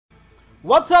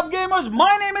What's up, gamers?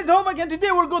 My name is Hovac and today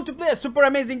we're going to play a super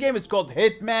amazing game. It's called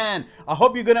Hitman. I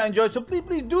hope you're gonna enjoy, so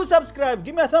please do subscribe,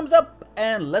 give me a thumbs up,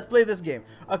 and let's play this game.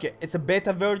 Okay, it's a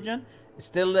beta version. It's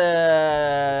still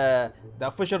the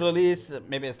official release.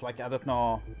 Maybe it's like, I don't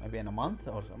know, maybe in a month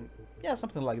or something. Yeah,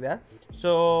 something like that.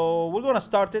 So we're gonna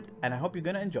start it and I hope you're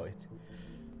gonna enjoy it.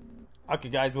 Okay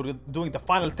guys, we're doing the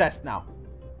final test now.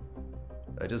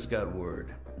 I just got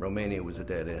word. Romania was a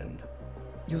dead end.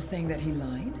 You're saying that he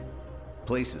lied?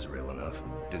 Place is real enough.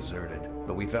 Deserted.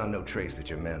 But we found no trace that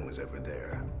your man was ever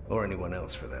there. Or anyone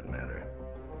else for that matter.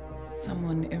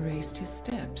 Someone erased his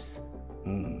steps.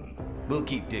 We'll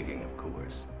keep digging, of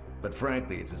course. But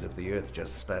frankly, it's as if the Earth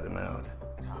just spat him out.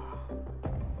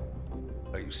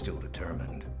 Are you still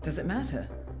determined? Does it matter?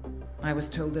 I was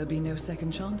told there'd be no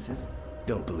second chances.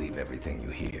 Don't believe everything you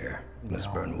hear, Miss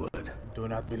Burnwood. Do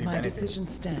not believe My anything. decision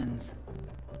stands.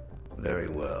 Very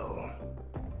well.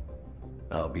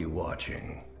 I'll be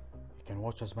watching. You can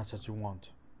watch as much as you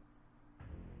want.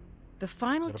 The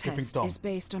final Got a peeping test Tom. is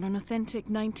based on an authentic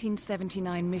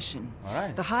 1979 mission.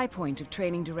 Alright. The high point of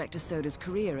training director Soda's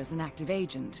career as an active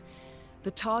agent.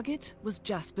 The target was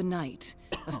Jasper Knight,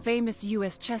 a famous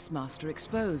US chess master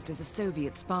exposed as a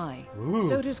Soviet spy. Ooh.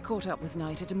 Soda's caught up with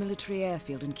Knight at a military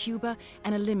airfield in Cuba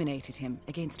and eliminated him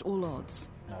against all odds.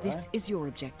 This Alright. is your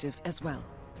objective as well.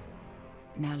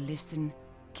 Now listen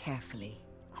carefully.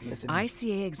 I'm listening.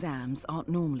 ICA exams aren't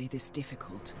normally this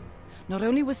difficult. Not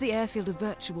only was the airfield a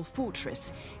virtual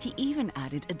fortress, he even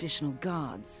added additional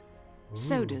guards.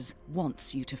 Sodas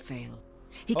wants you to fail.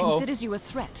 He considers you a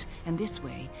threat, and this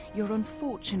way, your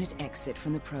unfortunate exit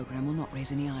from the program will not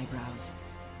raise any eyebrows.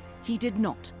 He did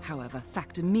not, however,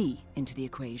 factor me into the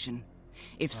equation.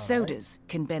 If Sodas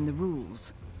can bend the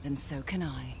rules, then so can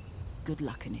I. Good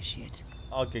luck, Initiate.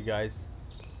 Okay guys,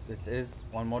 this is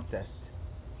one more test.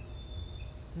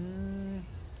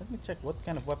 Let me check what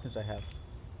kind of weapons I have.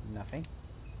 Nothing.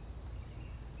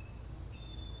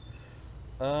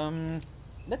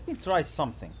 Let me try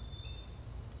something.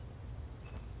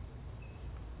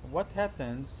 What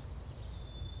happens?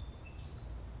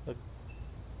 Look,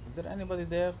 is there anybody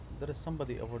there? There is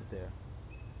somebody over there.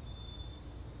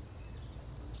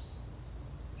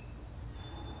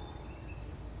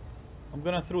 I'm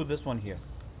gonna throw this one here.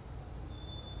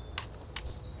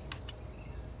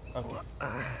 Okay.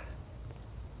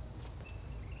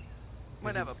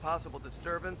 Might have a possible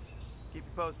disturbance. Keep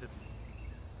you posted.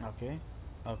 Okay.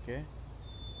 Okay.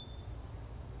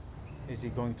 Is he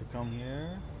going to come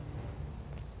here?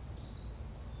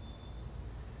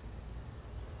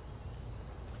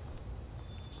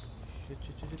 Shit.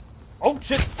 Oh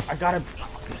shit! I got him!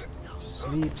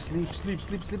 Sleep.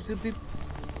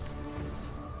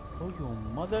 Oh, you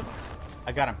mother.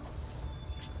 I got him.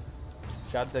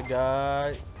 Got the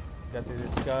guy. Got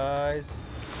this guys.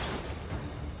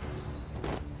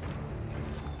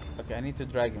 Okay, I need to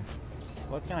drag him.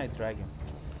 What can I drag him?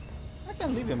 I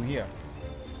can leave him here.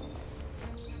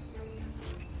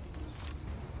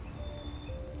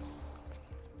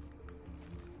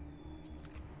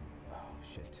 Oh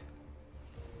shit.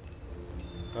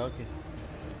 Okay.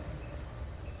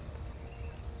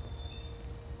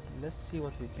 Let's see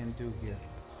what we can do here.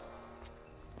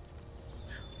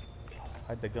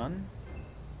 Hide the gun.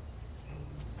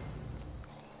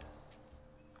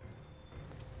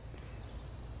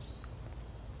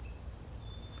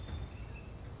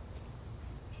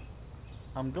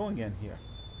 I'm going in here.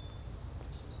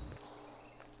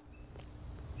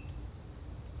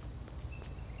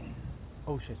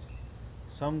 Oh shit.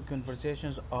 Some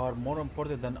conversations are more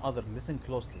important than others. Listen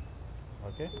closely.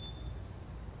 Okay?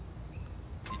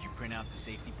 Did you print out the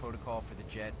safety protocol for the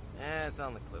jet? It's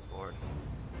on the clipboard.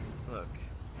 Look,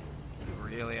 you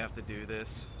really have to do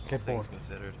this? Clipboard. Things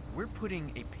considered. We're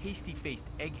putting a pasty-faced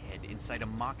egghead inside a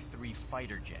Mach 3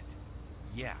 fighter jet.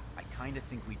 Yeah, I kinda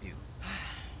think we do.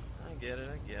 I get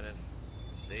it.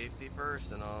 Safety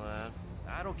first and all that.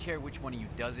 I don't care which one of you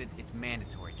does it, it's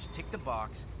mandatory. Just tick the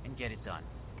box and get it done.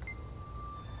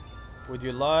 Would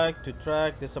you like to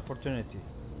track this opportunity?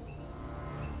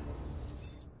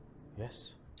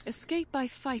 Yes. Escape by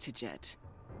fighter jet.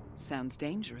 Sounds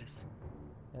dangerous.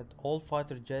 At all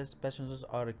fighter jets, passengers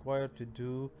are required to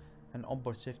do an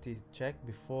onboard safety check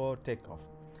before takeoff.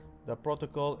 The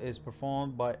protocol is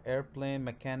performed by airplane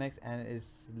mechanics and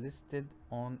is listed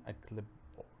on a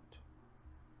clipboard.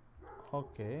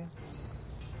 Okay.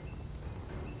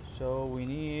 So we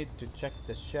need to check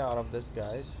the shit out of this,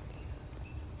 guys.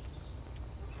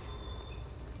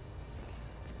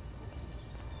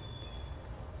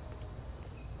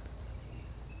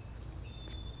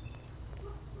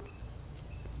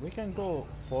 We can go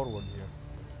forward here.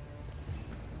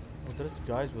 Oh, there's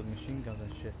guys with machine guns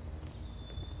and shit.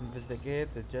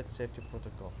 Investigate the jet safety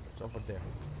protocol. It's over there.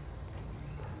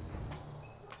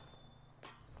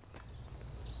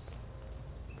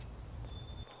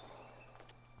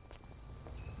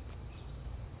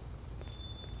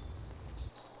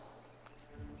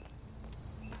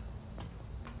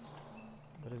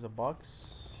 There is a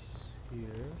box here.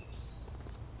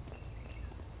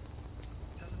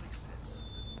 Doesn't make sense.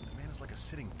 The man is like a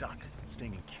sitting duck,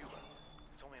 staying in Cuba.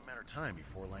 It's only a matter of time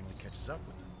before Langley catches up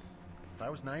with him. If I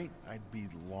was Knight, I'd be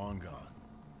long gone.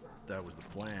 That was the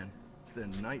plan.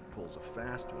 Then Knight pulls a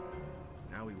fast one.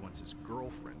 Now he wants his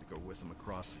girlfriend to go with him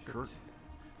across the curtain.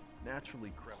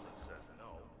 Naturally, Kremlin says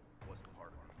no. Wasn't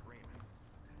part of the agreement.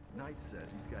 Knight says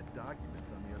he's got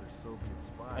documents on the other Soviet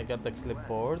spies. I got the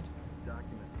clipboard.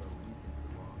 Documents that will leak into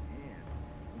the wrong hands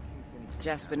in case any...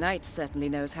 Jasper Knight certainly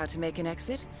knows how to make an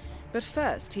exit. But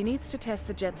first, he needs to test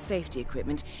the jet's safety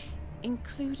equipment,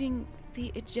 including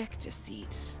the ejector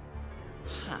seat.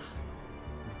 Huh.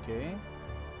 Okay.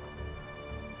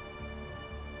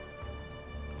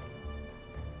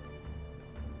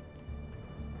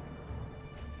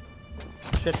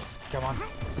 Shit. Come on.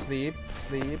 Sleep,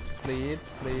 sleep, sleep,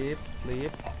 sleep,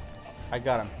 sleep. I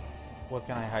got him. Where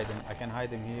can I hide him? I can hide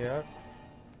him here.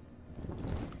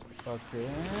 Okay.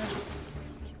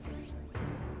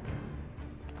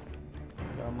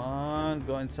 Come on.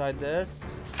 Go inside this.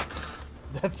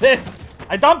 That's it.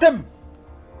 I dumped him.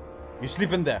 You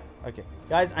sleep in there. Okay.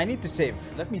 Guys, I need to save.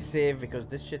 Let me save because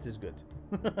this shit is good.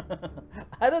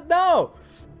 I don't know.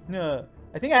 No.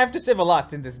 I think I have to save a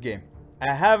lot in this game.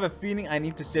 I have a feeling I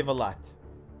need to save a lot.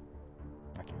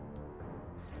 Okay.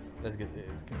 Let's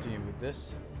continue with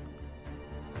this.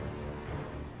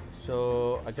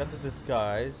 So, I got the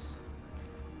disguise.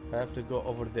 I have to go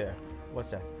over there.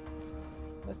 What's that?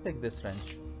 Let's take this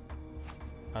wrench.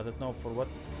 I don't know for what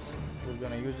we're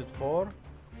gonna use it for.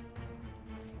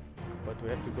 But we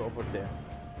have to go over there.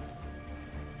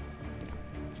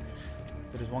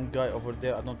 There is one guy over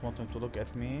there. I don't want him to look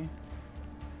at me.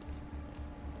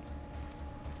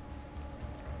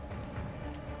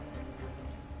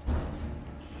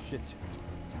 Shit.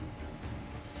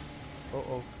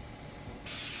 Oh.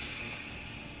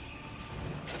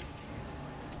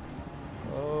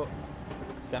 Oh.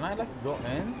 Can I like go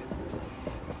in?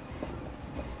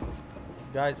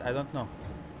 Guys, I don't know.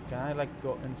 Can I like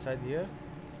go inside here?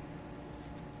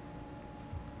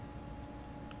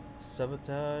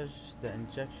 Sabotage the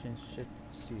injection shit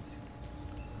seat.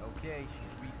 Okay,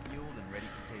 she's refueled and ready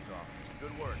to take off.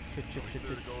 Good work. Shit. Go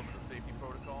over the safety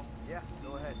protocol? Yeah,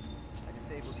 go ahead. I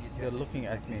disabled the ejection. They're looking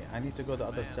at me. I need to go the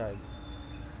other side.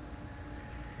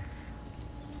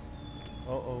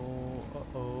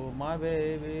 Uh-oh, my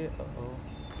baby. Uh-oh.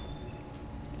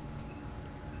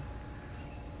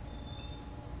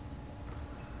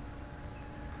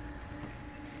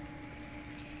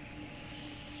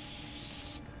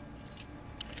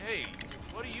 Hey,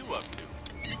 what are you up to?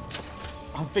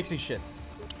 I'm fixing shit.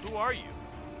 Who are you?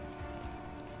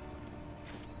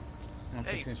 I'm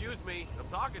Hey, fixing excuse shit. me, I'm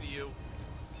talking to you.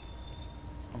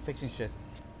 I'm fixing shit.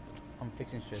 I'm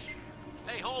fixing shit.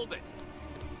 Hey, hold it!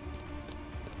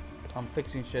 I'm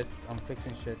fixing shit. I'm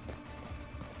fixing shit.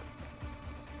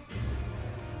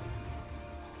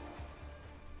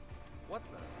 What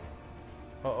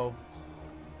the? Uh-oh.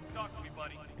 Talk to me,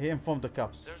 buddy. He informed the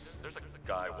cops. There's a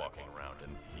guy walking around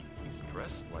and he's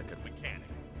dressed like a mechanic.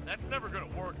 That's never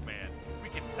gonna work, man. We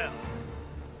can tell.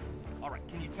 Alright,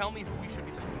 can you tell me who we should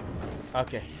be looking for?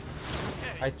 Okay.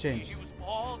 Yeah, I changed. He was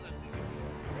bald and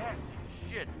nasty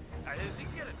as shit. I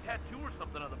think he had a tattoo or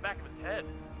something on the back of his head.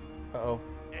 Uh-oh.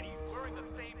 And he's wearing the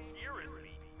same gear as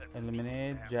me.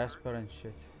 Eliminate Jasper and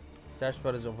shit.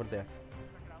 Jasper is over there.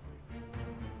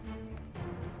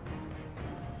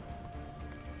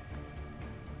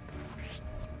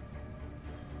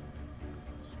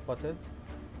 Spotted.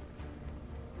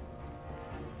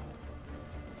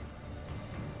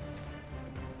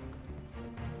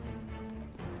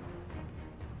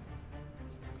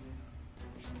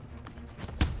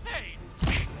 Hey!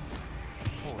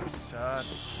 Poor son.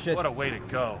 Shit. What a way to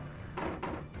go.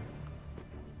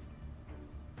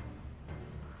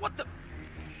 What the?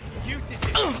 You did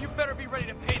this. You better be ready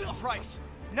to pay the price.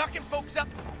 Knocking folks up.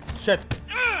 Shit.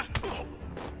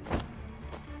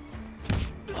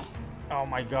 Oh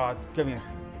my god. Come here.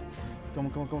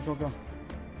 Come.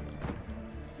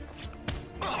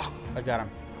 I got him.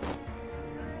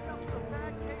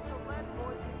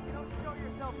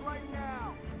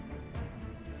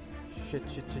 Shit.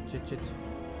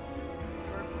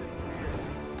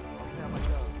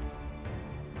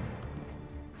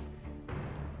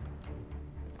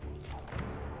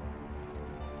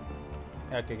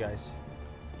 Okay, guys.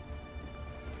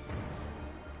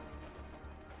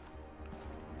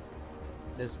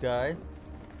 This guy.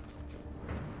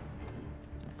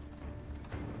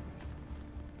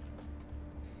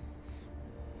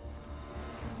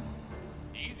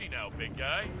 Easy now, big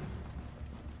guy.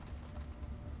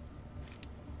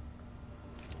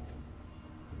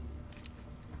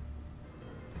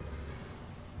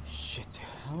 Shit.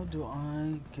 How do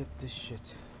I get this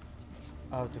shit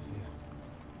out of here?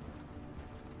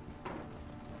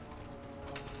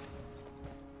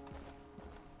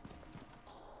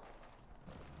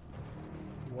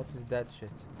 What is that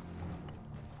shit?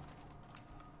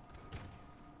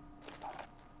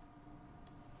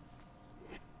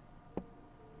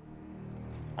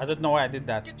 I don't know why I did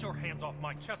that. Get your hands off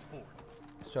my chessboard.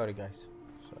 Sorry, guys.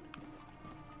 Sorry.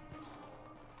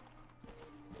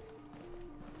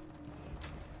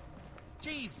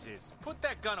 Jesus, put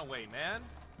that gun away, man.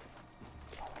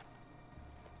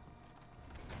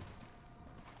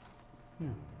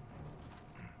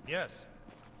 Yes,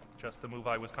 just the move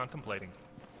I was contemplating.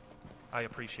 I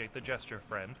appreciate the gesture,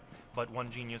 friend, but one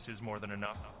genius is more than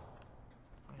enough.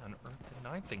 Why on earth didn't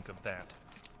I think of that?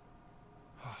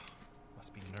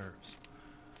 Must be nerves.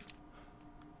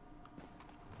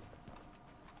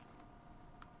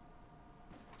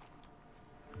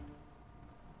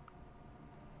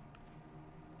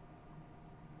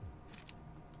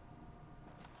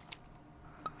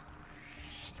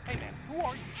 Hey man, who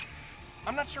are you?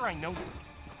 I'm not sure I know you.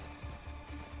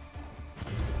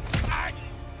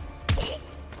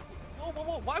 Whoa, whoa,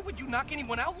 whoa, why would you knock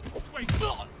anyone out? Wait,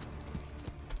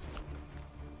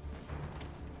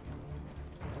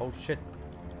 Oh shit.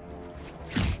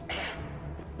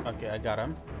 Okay, I got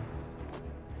him.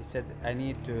 He said I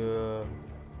need to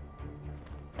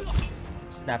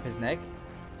snap his neck.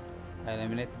 I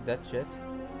eliminated that shit.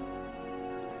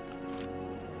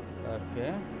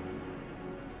 Okay.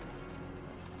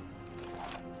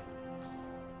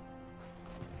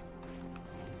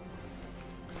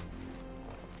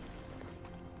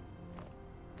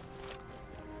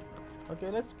 Okay,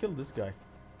 let's kill this guy.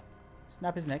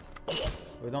 Snap his neck.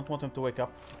 We don't want him to wake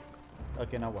up.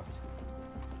 Okay, now what?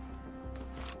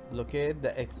 Locate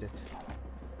the exit.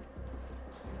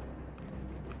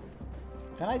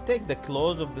 Can I take the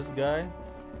clothes of this guy?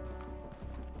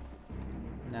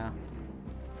 Nah.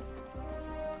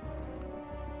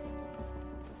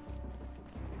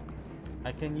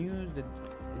 I can use the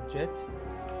jet.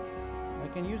 I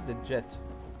can use the jet.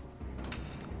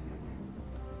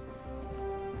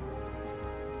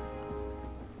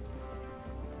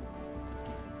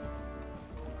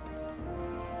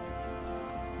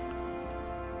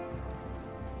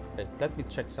 Let me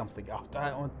check something out.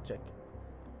 I want to check.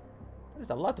 There's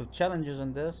a lot of challenges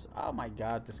in this. Oh my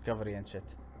god, discovery and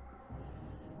shit.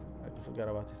 I forgot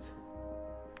about it.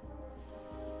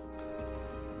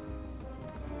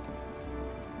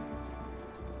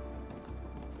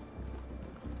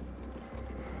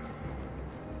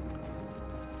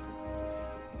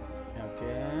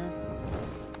 Okay.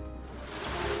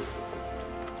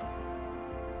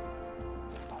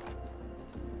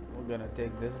 We're gonna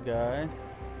take this guy.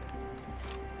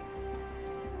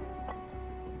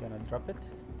 Gonna drop it.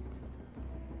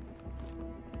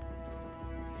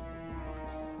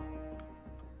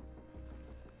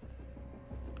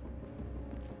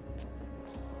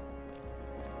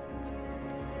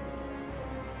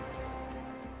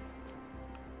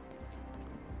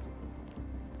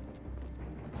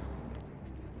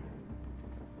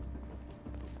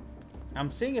 I'm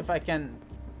seeing if I can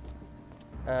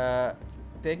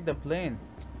take the plane.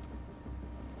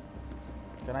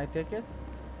 Can I take it?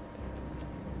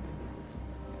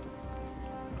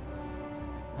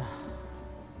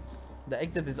 The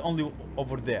exit is only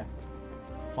over there.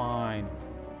 Fine.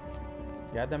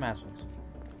 Goddamn assholes.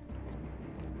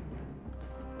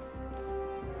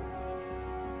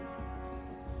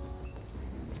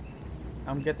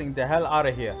 I'm getting the hell out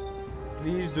of here.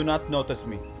 Please do not notice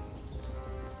me.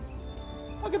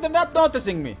 Okay, they're not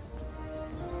noticing me.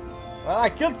 Well, I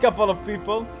killed a couple of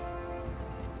people.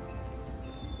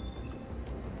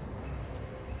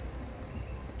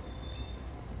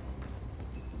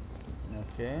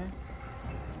 Okay.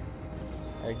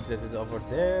 Exit is over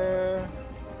there.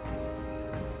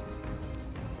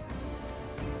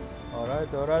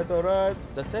 Alright, alright, alright.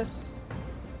 That's it.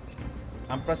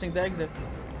 I'm pressing the exit.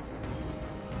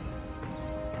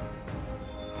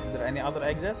 Are there any other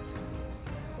exits?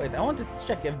 Wait, I want to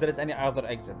check if there is any other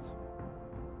exits.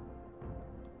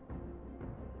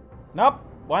 Nope.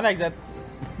 One exit.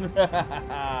 Here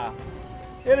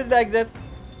is the exit.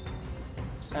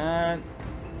 And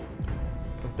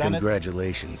we've done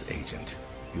Congratulations, Agent.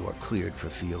 You are cleared for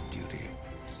field duty.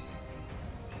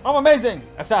 I'm amazing,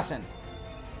 assassin.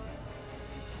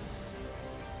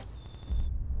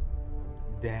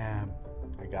 Damn,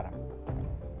 I got him.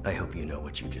 I hope you know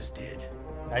what you just did.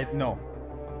 I know.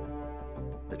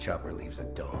 The chopper leaves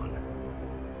at dawn.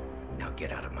 Now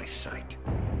get out of my sight.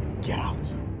 Get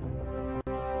out.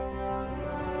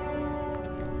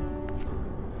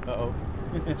 Uh-oh.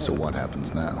 So what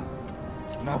happens now?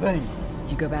 Nothing.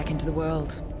 You go back into the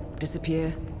world,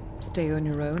 disappear, stay on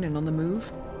your own and on the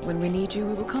move. When we need you,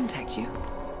 we will contact you.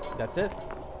 That's it.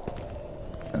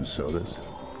 And Sodas?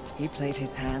 He played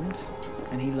his hand,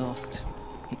 and he lost.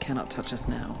 He cannot touch us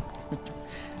now.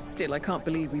 Still, I can't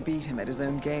believe we beat him at his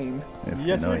own game. If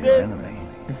Yes, you know we your did. enemy.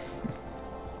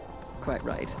 Quite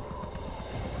right.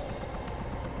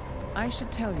 I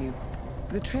should tell you,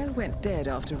 the trail went dead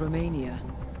after Romania.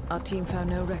 Our team found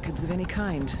no records of any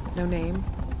kind. No name.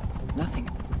 Nothing.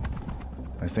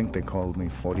 I think they called me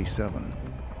 47.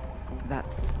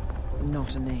 That's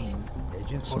not a name.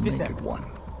 Agent So make 47. it one.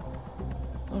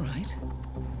 All right.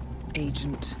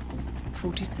 Agent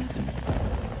 47.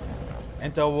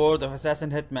 Enter World of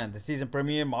Assassin Hitman. The season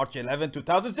premiere March 11,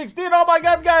 2016. Oh my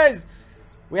god, guys!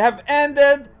 We have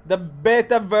ended the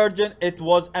beta version. It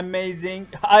was amazing.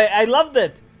 I loved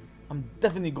it. I'm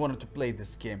definitely going to play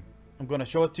this game. I'm going to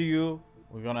show it to you.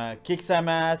 We're going to kick some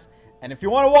ass. And if you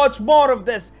want to watch more of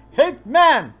this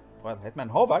Hitman, well, Hitman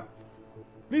Hovac,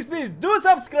 please do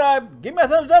subscribe. Give me a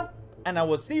thumbs up. And I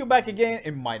will see you back again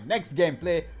in my next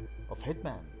gameplay of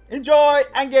Hitman. Enjoy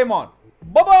and game on.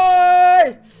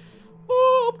 Bye-bye.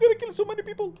 Oh, I'm going to kill so many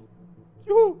people.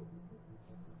 Yoo-hoo.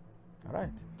 All right.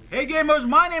 Hey gamers,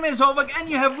 my name is Hovac and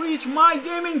you have reached my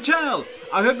gaming channel.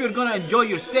 I hope you're gonna enjoy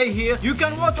your stay here. You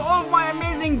can watch all of my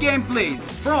amazing gameplays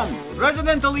from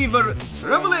Resident Evil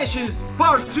Revelations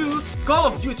Part 2, Call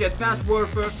of Duty Advanced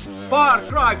Warfare, Far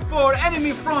Cry 4,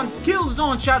 Enemy Front,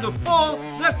 Killzone Shadowfall,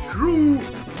 The Crew,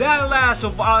 The Last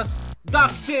of Us,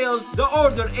 DuckTales, The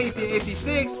Order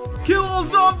 1886, Kill All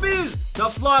Zombies, The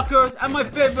Flockers, and my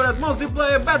favorite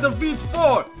multiplayer Battlefield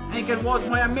 4. And you can watch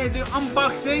my amazing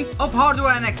unboxing of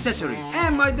hardware and accessories,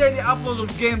 and my daily uploads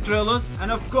of game trailers,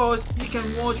 and of course you can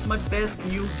watch my best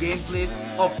new gameplays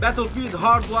of Battlefield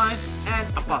Hardline and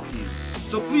Absolution.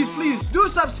 So please do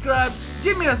subscribe,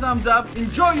 give me a thumbs up,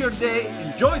 enjoy your day,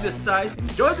 enjoy this site,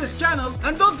 enjoy this channel,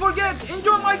 and don't forget,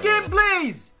 enjoy my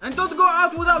gameplays! And don't go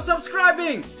out without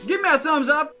subscribing! Give me a thumbs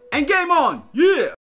up and game on! Yeah!